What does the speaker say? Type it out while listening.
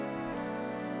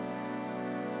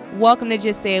Welcome to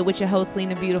Just Say It with your host,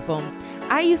 Lena Beautiful.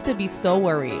 I used to be so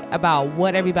worried about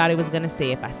what everybody was going to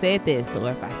say if I said this or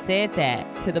if I said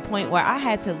that, to the point where I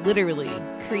had to literally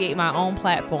create my own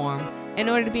platform in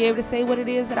order to be able to say what it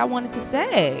is that I wanted to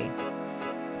say.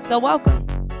 So welcome.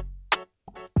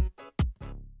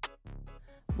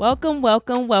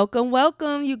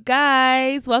 Welcome, you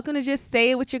guys. Welcome to Just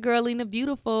Say It with your girl, Lena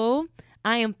Beautiful.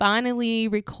 I am finally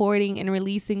recording and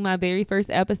releasing my very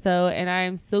first episode, and I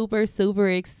am super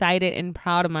excited and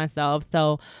proud of myself.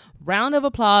 So round of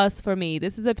applause for me.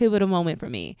 This is a pivotal moment for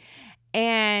me.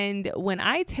 And when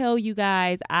I tell you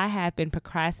guys, I have been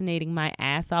procrastinating my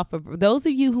ass off. For those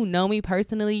of you who know me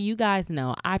personally, you guys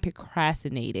know I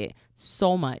procrastinated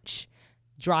so much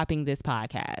dropping this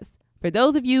podcast. For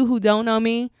those of you who don't know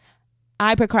me,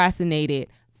 I procrastinated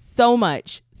so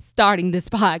much starting this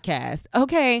podcast.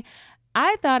 Okay.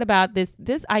 I thought about this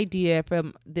idea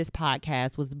from this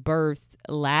podcast was birthed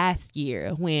last year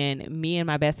when me and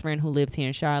my best friend who lives here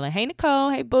in Charlotte, hey Nicole,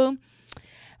 hey boo,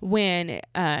 when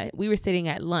we were sitting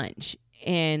at lunch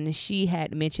and she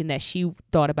had mentioned that she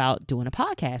thought about doing a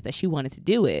podcast, that she wanted to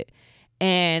do it.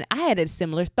 And I had a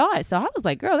similar thought. So I was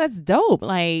like, girl, that's dope.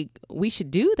 Like, we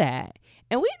should do that.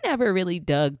 And we never really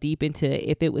dug deep into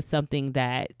if it was something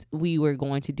that we were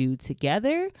going to do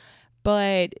together.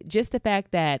 But just the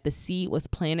fact that the seed was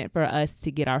planted for us to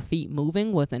get our feet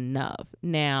moving was enough.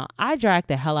 Now, I dragged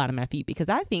the hell out of my feet because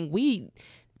I think we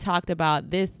talked about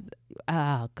this,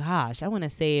 I want to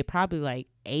say probably like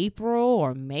April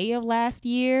or May of last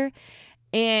year.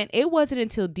 And it wasn't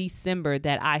until December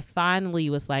that I finally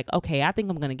was like, okay, I think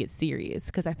I'm going to get serious.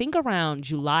 Because I think around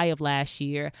July of last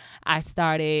year, I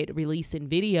started releasing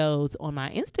videos on my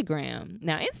Instagram.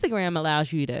 Now, Instagram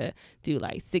allows you to do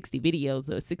like 60 videos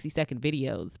or 60-second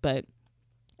videos. But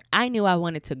I knew I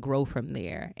wanted to grow from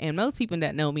there. And most people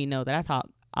that know me know that I talk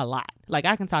a lot. Like,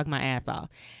 I can talk my ass off.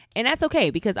 And that's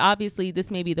okay, because obviously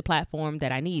this may be the platform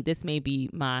that I need. This may be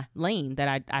my lane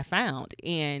that I found.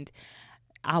 And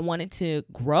I wanted to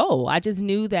grow. I just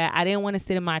knew that I didn't want to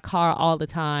sit in my car all the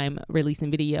time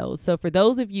releasing videos. So for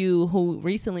those of you who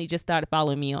recently just started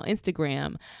following me on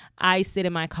Instagram, I sit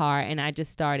in my car and I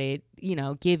just started,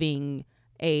 giving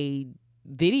a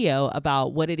video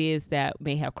about what it is that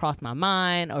may have crossed my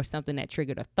mind or something that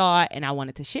triggered a thought and I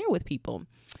wanted to share with people.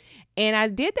 And I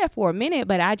did that for a minute,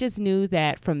 but I just knew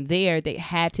that from there, there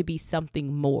had to be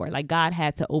something more. Like, God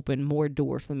had to open more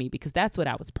doors for me because that's what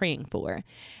I was praying for.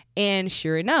 And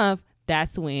sure enough,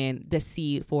 that's when the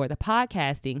seed for the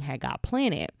podcasting had got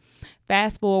planted.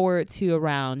 Fast forward to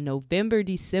around November,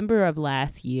 December of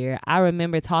last year, I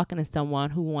remember talking to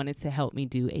someone who wanted to help me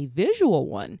do a visual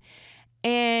one.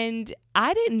 And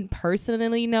I didn't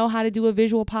personally know how to do a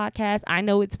visual podcast. I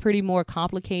know it's pretty more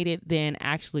complicated than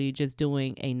actually just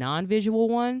doing a non-visual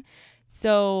one.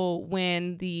 So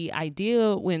when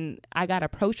I got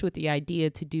approached with the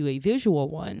idea to do a visual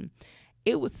one,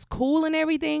 it was cool and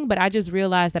everything, but I just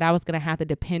realized that I was going to have to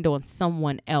depend on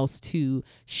someone else to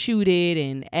shoot it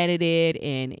and edit it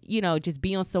and, just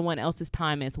be on someone else's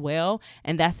time as well.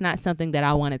 And that's not something that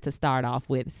I wanted to start off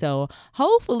with. So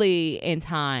hopefully in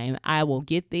time I will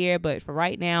get there. But for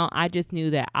right now, I just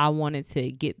knew that I wanted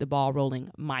to get the ball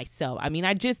rolling myself. I mean,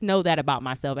 I just know that about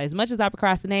myself. As much as I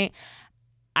procrastinate,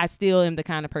 I still am the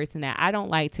kind of person that I don't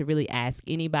like to really ask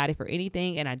anybody for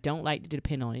anything, and I don't like to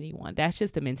depend on anyone. That's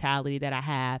just the mentality that I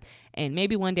have, and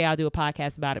maybe one day I'll do a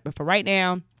podcast about it, but for right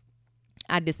now,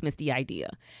 I dismiss the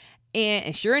idea.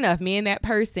 And sure enough, me and that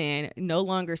person no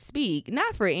longer speak,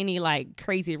 not for any like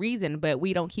crazy reason, but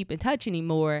we don't keep in touch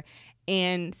anymore.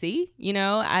 And see,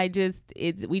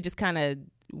 we just kind of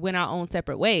went our own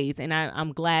separate ways, and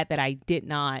I'm glad that I did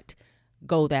not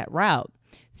go that route.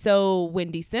 So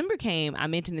when December came, I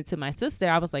mentioned it to my sister.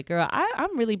 I was like, girl,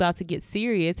 I'm really about to get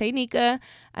serious. Hey, Nika.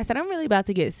 I said, I'm really about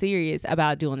to get serious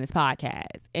about doing this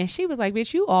podcast. And she was like,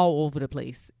 bitch, you all over the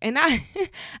place. And I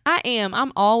am.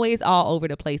 I'm always all over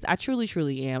the place. I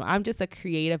truly am. I'm just a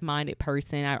creative minded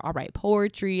person. I write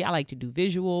poetry. I like to do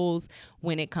visuals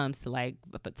when it comes to like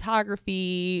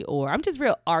photography, or I'm just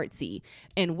real artsy.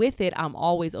 And with it, I'm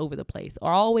always over the place,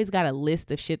 or I always got a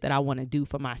list of shit that I want to do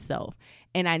for myself.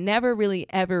 And I never really,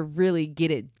 ever really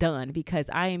get it done because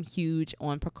I am huge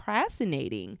on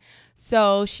procrastinating.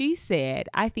 So she said,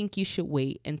 I think you should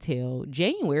wait until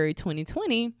January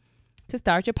 2020 to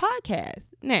start your podcast.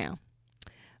 Now,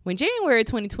 when January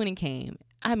 2020 came,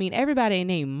 I mean, everybody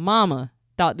named Mama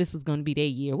thought this was going to be their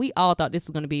year. We all thought this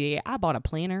was going to be their year. I bought a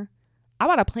planner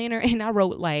and I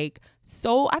wrote I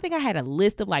think I had a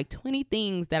list of like 20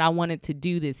 things that I wanted to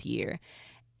do this year.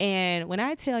 And when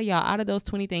I tell y'all, out of those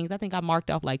 20 things, I think I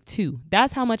marked off like 2.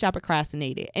 That's how much I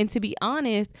procrastinated. And to be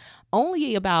honest,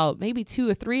 only about maybe 2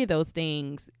 or 3 of those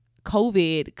things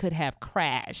COVID could have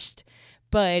crashed.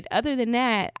 But other than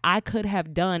that, I could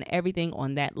have done everything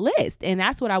on that list. And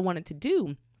that's what I wanted to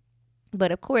do.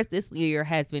 But of course, this year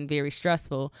has been very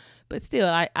stressful. But still,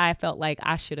 I felt like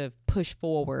I should have pushed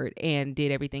forward and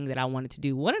did everything that I wanted to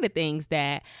do. One of the things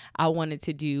that I wanted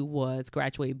to do was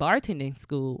graduate bartending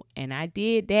school. And I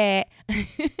did that.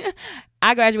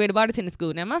 I graduated bartending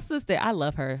school. Now, my sister, I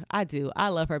love her. I do. I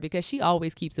love her because she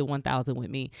always keeps it 1,000 with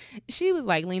me. She was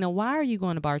like, Lena, why are you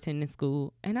going to bartending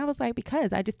school? And I was like,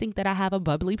 because I just think that I have a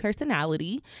bubbly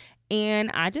personality.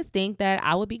 And I just think that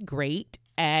I would be great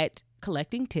at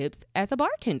collecting tips as a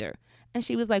bartender. And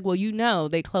she was like, well,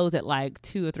 they close at like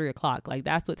 2 or 3 o'clock. Like,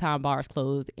 that's what time bars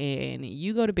close. And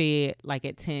you go to bed like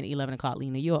at 10, 11 o'clock,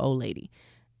 Lena. You're an old lady.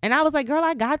 And I was like, girl,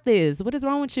 I got this. What is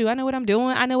wrong with you? I know what I'm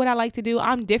doing. I know what I like to do.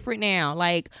 I'm different now.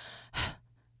 Like,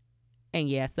 and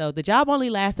yeah, so the job only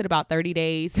lasted about 30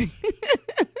 days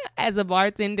as a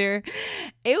bartender.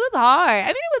 It was hard. I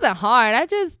mean, it wasn't hard. I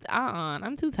just,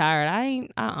 I'm too tired.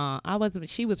 I wasn't,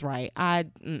 she was right.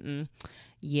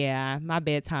 Yeah, my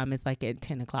bedtime is like at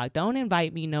 10 o'clock. Don't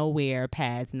invite me nowhere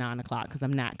past 9 o'clock because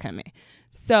I'm not coming.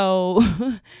 So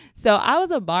I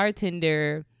was a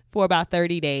bartender for about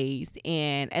 30 days,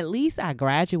 and at least I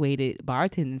graduated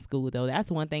bartending school, though.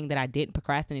 That's one thing that I didn't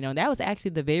procrastinate on. That was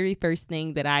actually the very first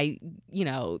thing that I,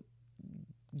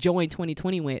 joined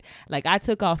 2020 with. Like, I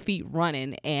took off feet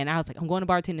running, and I was like, I'm going to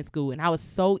bartending school, and I was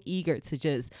so eager to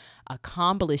just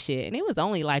accomplish it. And it was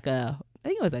only like I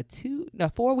think it was a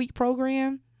 4-week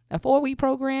program. A 4-week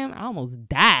program. I almost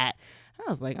died. I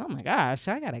was like, oh my gosh,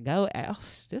 I gotta go.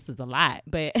 This is a lot.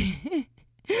 But I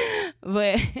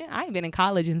ain't been in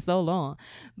college in so long.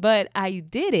 But I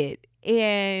did it,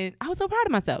 and I was so proud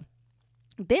of myself.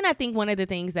 Then I think one of the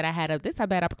things that I had up, this how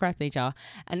bad I procrastinate, y'all.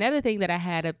 Another thing that I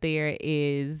had up there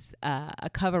is a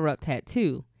cover-up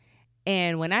tattoo.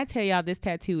 And when I tell y'all this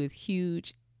tattoo is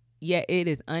huge, yet it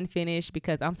is unfinished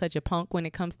because I'm such a punk when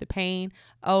it comes to pain.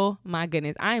 Oh my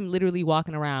goodness. I am literally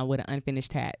walking around with an unfinished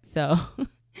tat. So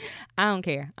I don't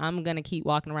care. I'm going to keep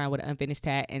walking around with an unfinished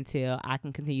tat until I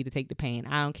can continue to take the pain.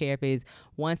 I don't care if it's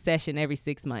one session every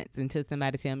 6 months until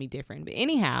somebody tell me different. But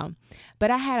anyhow,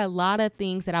 I had a lot of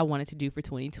things that I wanted to do for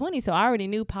 2020. So I already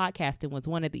knew podcasting was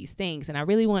one of these things. And I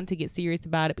really wanted to get serious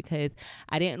about it because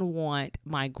I didn't want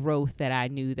my growth that I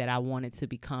knew that I wanted to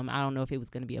become. I don't know if it was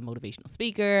going to be a motivational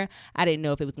speaker. I didn't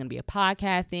know if it was going to be a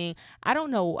podcasting. I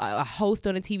don't know, a host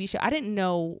on a TV show. I didn't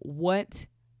know what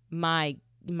my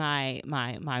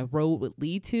road would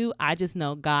lead to. I just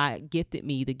know God gifted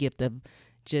me the gift of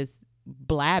just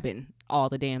blabbing all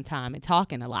the damn time and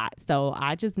talking a lot. So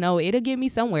I just know it'll get me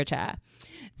somewhere, child.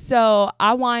 So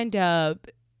I wind up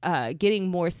getting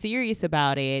more serious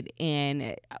about it,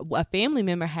 and a family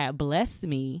member had blessed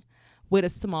me with a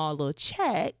small little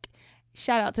check.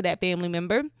 Shout out to that family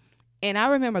member. And I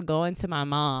remember going to my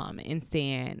mom and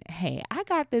saying, hey, I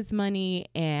got this money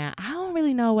and I don't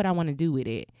really know what I want to do with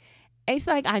it. It's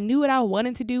like I knew what I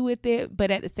wanted to do with it,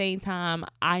 but at the same time,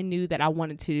 I knew that I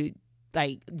wanted to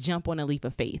like jump on a leap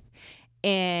of faith.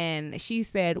 And she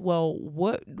said, well,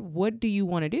 what do you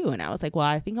want to do? And I was like, well,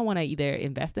 I think I want to either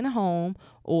invest in a home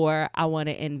or I want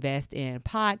to invest in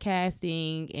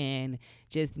podcasting and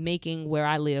just making where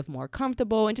I live more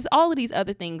comfortable and just all of these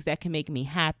other things that can make me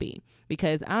happy.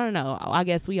 Because I don't know, I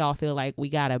guess we all feel like we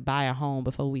got to buy a home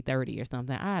before we 30 or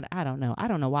something. I don't know. I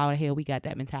don't know why the hell we got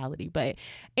that mentality. But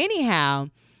anyhow,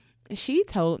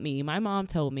 my mom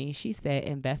told me, she said,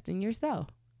 invest in yourself.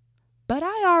 But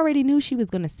I already knew she was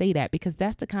going to say that because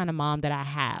that's the kind of mom that I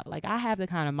have. Like, I have the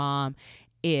kind of mom,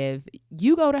 if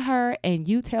you go to her and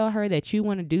you tell her that you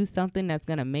want to do something that's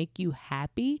going to make you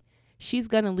happy, she's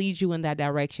going to lead you in that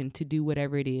direction to do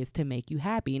whatever it is to make you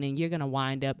happy. And then you're going to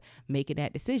wind up making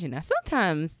that decision. Now,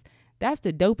 sometimes that's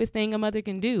the dopest thing a mother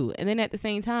can do. And then at the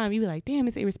same time, you be like, damn,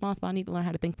 it's irresponsible. I need to learn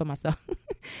how to think for myself.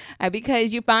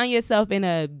 Because you find yourself in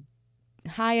a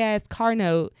high-ass car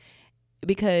note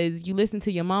because you listen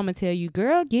to your mama tell you,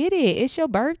 girl, get it. It's your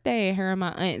birthday. Her and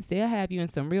my aunts, they'll have you in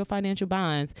some real financial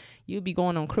bonds. You'll be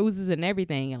going on cruises and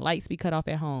everything, and lights be cut off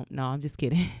at home. No, I'm just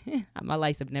kidding. My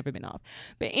lights have never been off.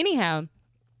 But anyhow,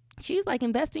 she's like,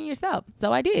 invest in yourself.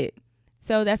 So I did.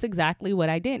 So that's exactly what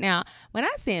I did. Now, when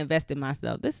I say invest in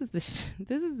myself, this is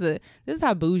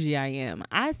how bougie I am.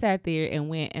 I sat there and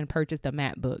went and purchased a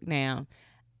MacBook. Now,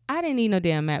 I didn't need no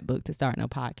damn MacBook to start no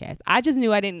podcast. I just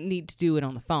knew I didn't need to do it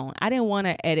on the phone. I didn't want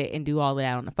to edit and do all of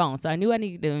that on the phone. So I knew I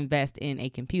needed to invest in a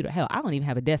computer. Hell, I don't even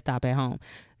have a desktop at home.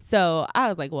 So I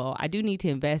was like, well, I do need to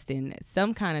invest in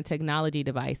some kind of technology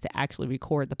device to actually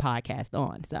record the podcast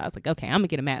on. So I was like, okay, I'm gonna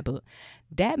get a MacBook.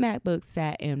 That MacBook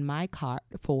sat in my cart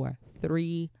for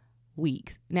 3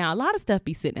 weeks. Now, a lot of stuff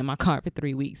be sitting in my cart for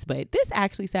 3 weeks, but this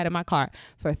actually sat in my cart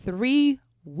for 3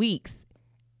 weeks.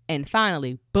 And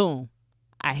finally, boom,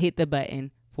 I hit the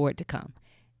button for it to come.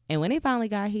 And when it finally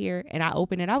got here and I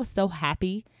opened it, I was so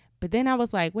happy. But then I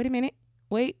was like, wait a minute.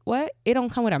 Wait, what? It don't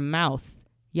come with a mouse,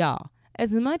 y'all.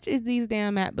 As much as these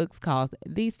damn MacBooks cost,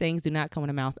 these things do not come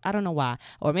with a mouse. I don't know why.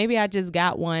 Or maybe I just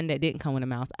got one that didn't come with a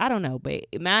mouse. I don't know, but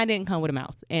mine didn't come with a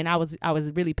mouse. And I was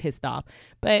really pissed off.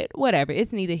 But whatever,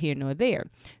 it's neither here nor there.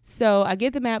 So I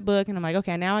get the MacBook and I'm like,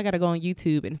 okay, now I got to go on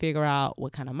YouTube and figure out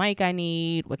what kind of mic I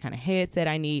need, what kind of headset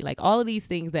I need, like all of these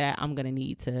things that I'm going to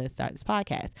need to start this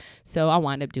podcast. So I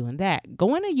wound up doing that.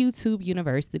 Going to YouTube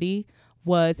University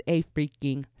was a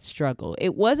freaking struggle.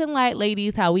 It wasn't like,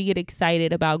 ladies, how we get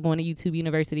excited about going to YouTube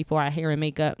University for our hair and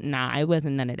makeup. Nah, it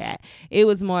wasn't none of that. It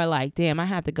was more like, damn, I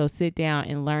have to go sit down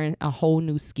and learn a whole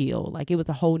new skill. Like, it was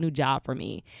a whole new job for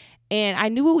me. And I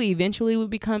knew it eventually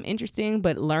would become interesting,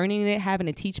 but learning it, having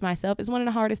to teach myself is one of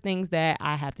the hardest things that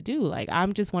I have to do. Like,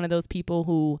 I'm just one of those people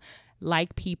who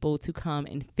like people to come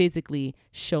and physically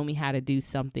show me how to do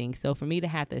something. So for me to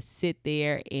have to sit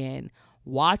there and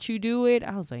watch you do it,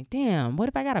 I was like, damn, what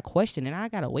if I got a question and I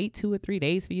got to wait 2 or 3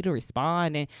 days for you to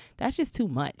respond? And that's just too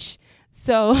much.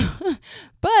 So,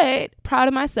 but proud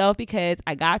of myself because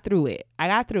I got through it.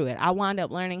 I wound up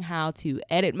learning how to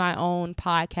edit my own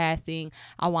podcasting.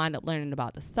 I wound up learning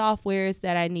about the softwares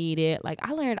that I needed. Like,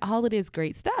 I learned all of this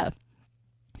great stuff.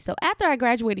 So after I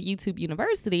graduated YouTube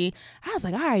University, I was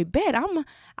like, all right, bet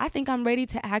I think I'm ready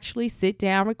to actually sit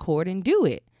down, record, and do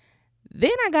it.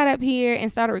 Then I got up here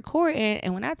and started recording.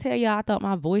 And when I tell y'all, I thought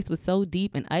my voice was so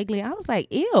deep and ugly. I was like,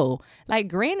 ew. Like,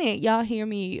 granted, y'all hear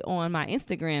me on my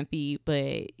Instagram feed,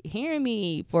 but hearing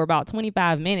me for about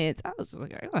 25 minutes, I was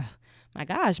like, oh my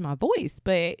gosh, my voice.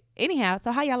 But anyhow,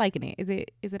 so how y'all liking it? Is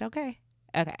it okay?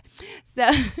 Okay.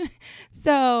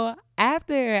 So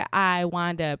after I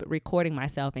wound up recording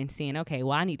myself and seeing, okay,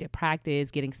 well, I need to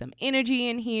practice getting some energy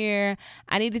in here.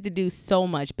 I needed to do so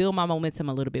much, build my momentum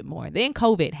a little bit more. Then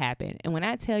COVID happened. And when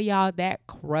I tell y'all, that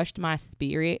crushed my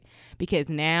spirit because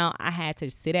now I had to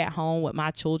sit at home with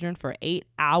my children for 8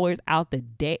 hours out the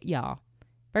day. Y'all,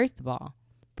 first of all,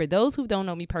 for those who don't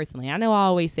know me personally, I know I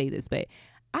always say this, but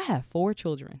I have 4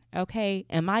 children, okay?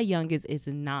 And my youngest is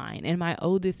 9 and my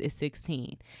oldest is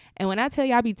 16. And when I tell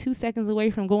you I be 2 seconds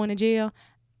away from going to jail,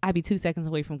 I be 2 seconds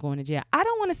away from going to jail. I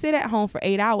don't want to sit at home for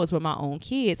 8 hours with my own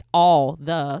kids all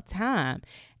the time.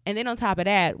 And then on top of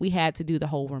that, we had to do the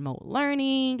whole remote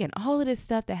learning and all of this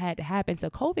stuff that had to happen.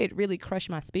 So COVID really crushed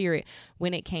my spirit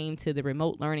when it came to the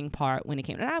remote learning part.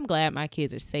 And I'm glad my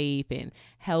kids are safe and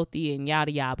healthy and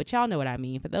yada yada. But y'all know what I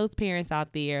mean. For those parents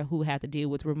out there who have to deal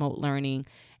with remote learning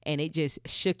and it just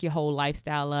shook your whole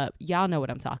lifestyle up, y'all know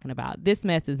what I'm talking about. This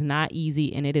mess is not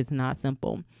easy and it is not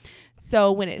simple.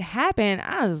 So when it happened,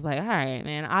 I was like, all right,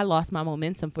 man, I lost my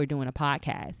momentum for doing a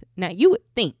podcast. Now, you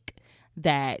would think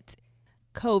that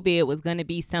COVID was going to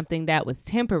be something that was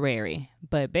temporary,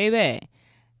 but baby,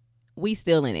 we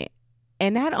still in it.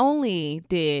 And not only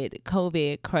did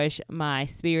COVID crush my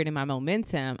spirit and my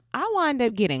momentum, I wound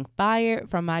up getting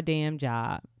fired from my damn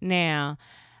job. Now,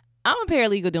 I'm a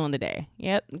paralegal doing the day.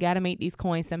 Yep, got to make these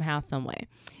coins somehow, some way.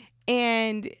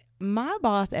 And my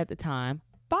boss at the time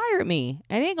fired me.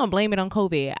 And they ain't going to blame it on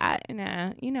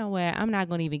COVID. You know what? I'm not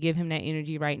going to even give him that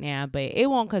energy right now, but it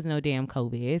won't cause no damn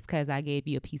COVID. It's cause I gave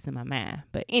you a piece of my mind.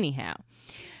 But anyhow,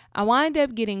 I wound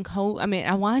up getting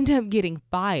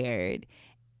fired.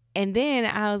 And then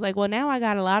I was like, well, now I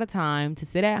got a lot of time to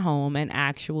sit at home and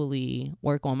actually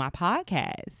work on my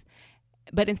podcast.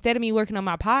 But instead of me working on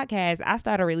my podcast, I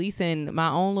started releasing my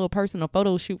own little personal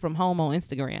photo shoot from home on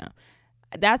Instagram.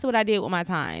 That's what I did with my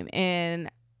time.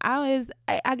 And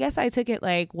I guess I took it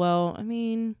like, well, I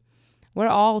mean, we're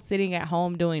all sitting at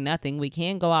home doing nothing. We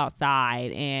can't go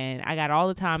outside. And I got all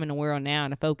the time in the world now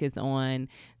to focus on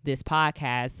this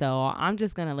podcast. So I'm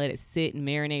just going to let it sit and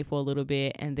marinate for a little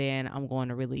bit. And then I'm going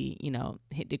to really,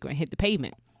 hit the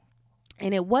pavement.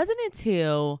 And it wasn't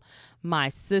until my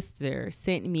sister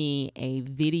sent me a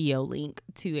video link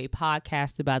to a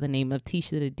podcaster by the name of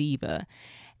Tisha the Diva.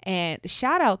 And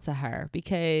shout out to her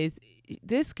because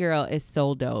this girl is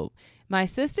so dope. My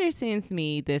sister sends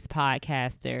me this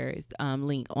podcaster's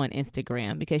link on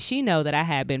Instagram because she know that I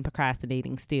had been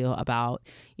procrastinating still about,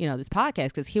 this podcast.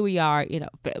 Because here we are,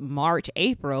 March,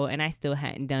 April, and I still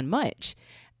hadn't done much.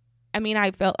 I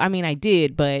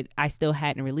did, but I still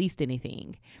hadn't released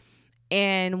anything.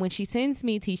 And when she sends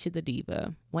me Tisha the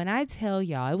Diva, when I tell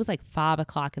y'all, it was like 5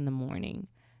 o'clock in the morning.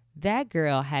 that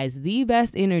girl has the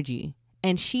best energy.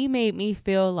 And she made me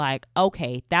feel like,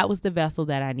 okay, that was the vessel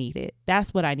that I needed.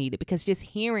 That's what I needed, because just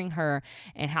hearing her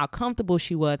and how comfortable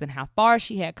she was and how far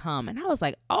she had come. And I was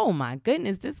like, oh my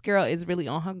goodness, this girl is really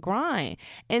on her grind.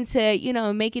 And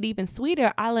to, make it even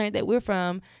sweeter, I learned that we're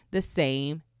from the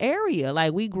same area.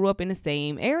 Like, we grew up in the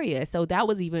same area. So that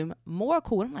was even more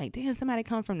cool. I'm like, damn, somebody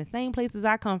come from the same places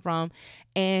I come from.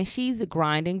 And she's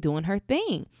grinding, doing her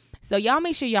thing. So y'all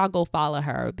make sure y'all go follow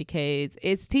her, because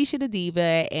it's Tisha the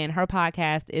Diva, and her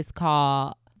podcast is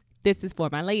called This Is For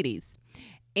My Ladies.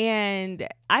 And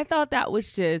I thought that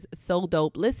was just so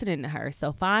dope listening to her.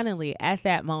 So finally, at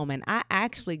that moment, I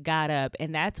actually got up,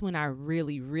 and that's when I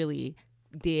really, really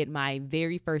did my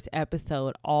very first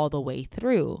episode all the way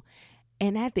through.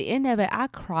 And at the end of it, I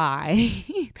cried.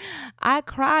 I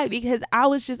cried because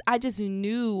I just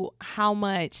knew how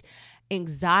much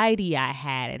anxiety I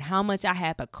had and how much I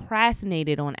had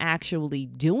procrastinated on actually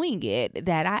doing it,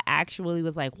 that I actually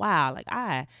was like, wow, like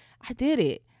I did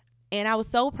it. And I was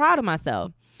so proud of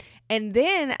myself. And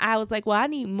then I was like, well, I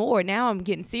need more. Now I'm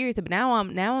getting serious, but now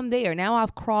I'm there. Now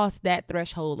I've crossed that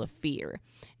threshold of fear.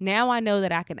 Now I know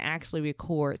that I can actually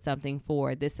record something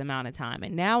for this amount of time.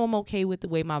 And now I'm okay with the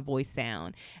way my voice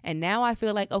sounds. And now I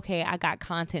feel like, okay, I got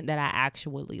content that I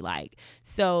actually like.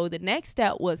 So the next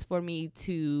step was for me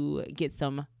to get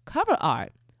some cover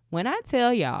art. When I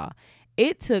tell y'all,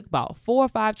 it took about 4 or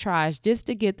 5 tries just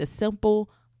to get the simple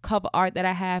cover art that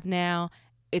I have now.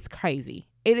 It's crazy.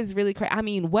 It is really crazy. I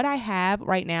mean, what I have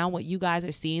right now, what you guys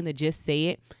are seeing, the Just Say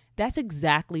It, that's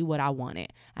exactly what I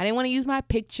wanted. I didn't want to use my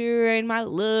picture and my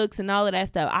looks and all of that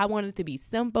stuff. I wanted it to be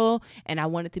simple, and I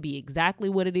wanted it to be exactly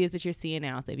what it is that you're seeing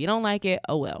now. So if you don't like it,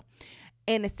 oh well.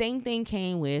 And the same thing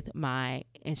came with my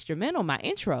instrumental, my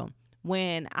intro.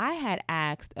 When I had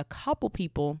asked a couple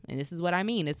people, and this is what I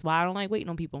mean, it's why I don't like waiting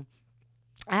on people.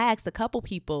 I asked a couple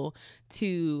people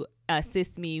to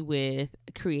assist me with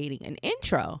creating an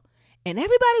intro. And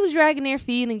everybody was dragging their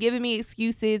feet and giving me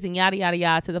excuses and yada, yada,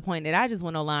 yada, to the point that I just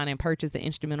went online and purchased an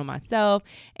instrumental myself.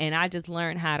 And I just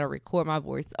learned how to record my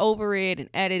voice over it and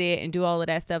edit it and do all of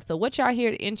that stuff. So what y'all hear,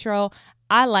 the intro,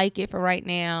 I like it for right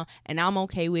now, and I'm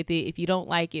okay with it. If you don't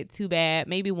like it, too bad.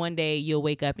 Maybe one day you'll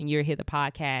wake up and you'll hear the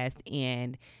podcast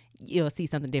and you'll see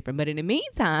something different. But in the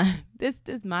meantime, this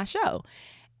is my show.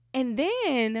 And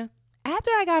then after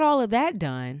I got all of that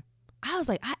done, I was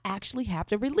like, I actually have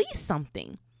to release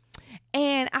something.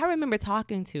 And I remember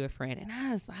talking to a friend, and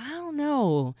I was like, I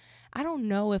don't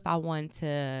know if I want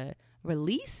to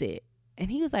release it. And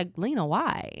he was like, Lena,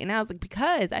 why? And I was like,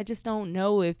 because I just don't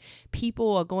know if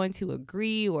people are going to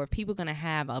agree, or if people are going to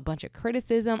have a bunch of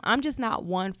criticism. I'm just not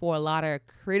one for a lot of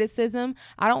criticism.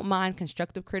 I don't mind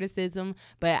constructive criticism,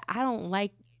 but I don't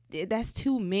like, that's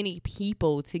too many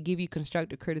people to give you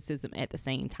constructive criticism at the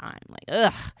same time. Like,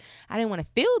 ugh, I didn't want to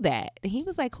feel that. And he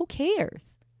was like, who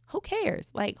cares? Who cares?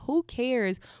 Like, who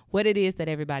cares what it is that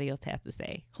everybody else has to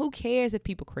say? Who cares if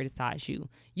people criticize you?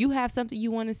 You have something you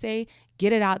want to say,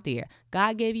 get it out there.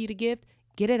 God gave you the gift,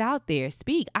 get it out there.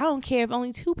 Speak. I don't care if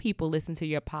only 2 people listen to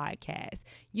your podcast.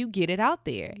 You get it out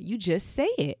there. You just say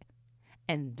it.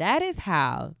 And that is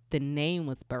how the name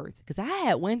was birthed. Because I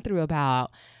had went through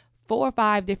about 4 or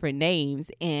 5 different names.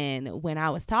 And when I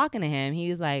was talking to him,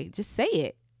 he was like, just say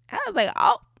it. I was like,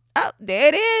 oh,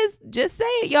 there it is. Just say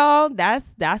it, y'all.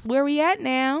 That's where we at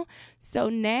now. So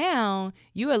now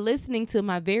you are listening to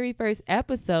my very first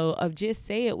episode of Just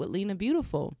Say It with Lena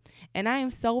Beautiful. And I am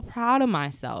so proud of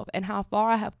myself and how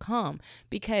far I have come.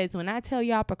 Because when I tell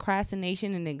y'all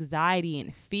procrastination and anxiety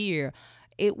and fear,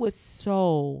 it was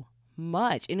so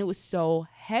much, and it was so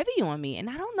heavy on me, and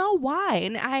I don't know why.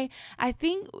 And I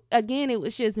think, again, it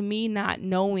was just me not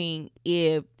knowing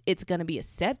if it's going to be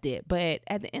accepted. But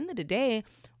at the end of the day,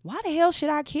 why the hell should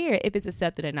I care if it's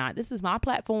accepted or not? This is my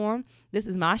platform. This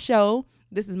is my show.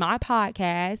 This is my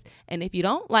podcast. And if you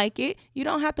don't like it, you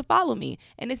don't have to follow me.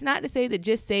 And it's not to say that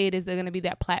Just Say It is going to be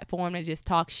that platform that just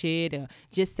talk shit or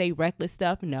just say reckless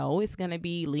stuff. No, it's going to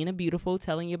be Lena Beautiful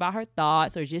telling you about her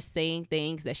thoughts or just saying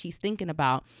things that she's thinking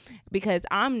about, because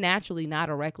I'm naturally not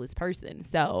a reckless person.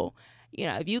 So,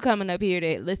 if you coming up here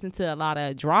to listen to a lot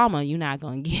of drama, you're not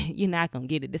gonna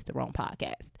get it. This the wrong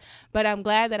podcast. But I'm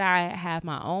glad that I have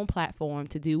my own platform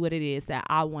to do what it is that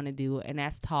I want to do, and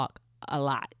that's talk a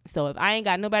lot. So if I ain't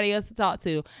got nobody else to talk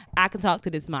to, I can talk to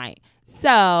this mic.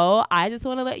 So I just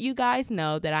want to let you guys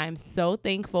know that I'm so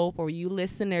thankful for you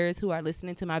listeners who are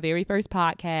listening to my very first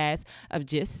podcast of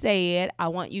Just Say It. I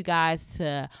want you guys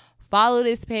to follow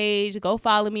this page. Go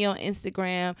follow me on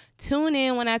Instagram. Tune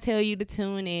in when I tell you to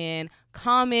tune in.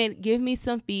 Comment. Give me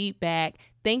some feedback.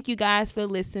 Thank you guys for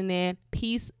listening.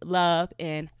 Peace, love,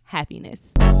 and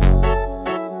happiness.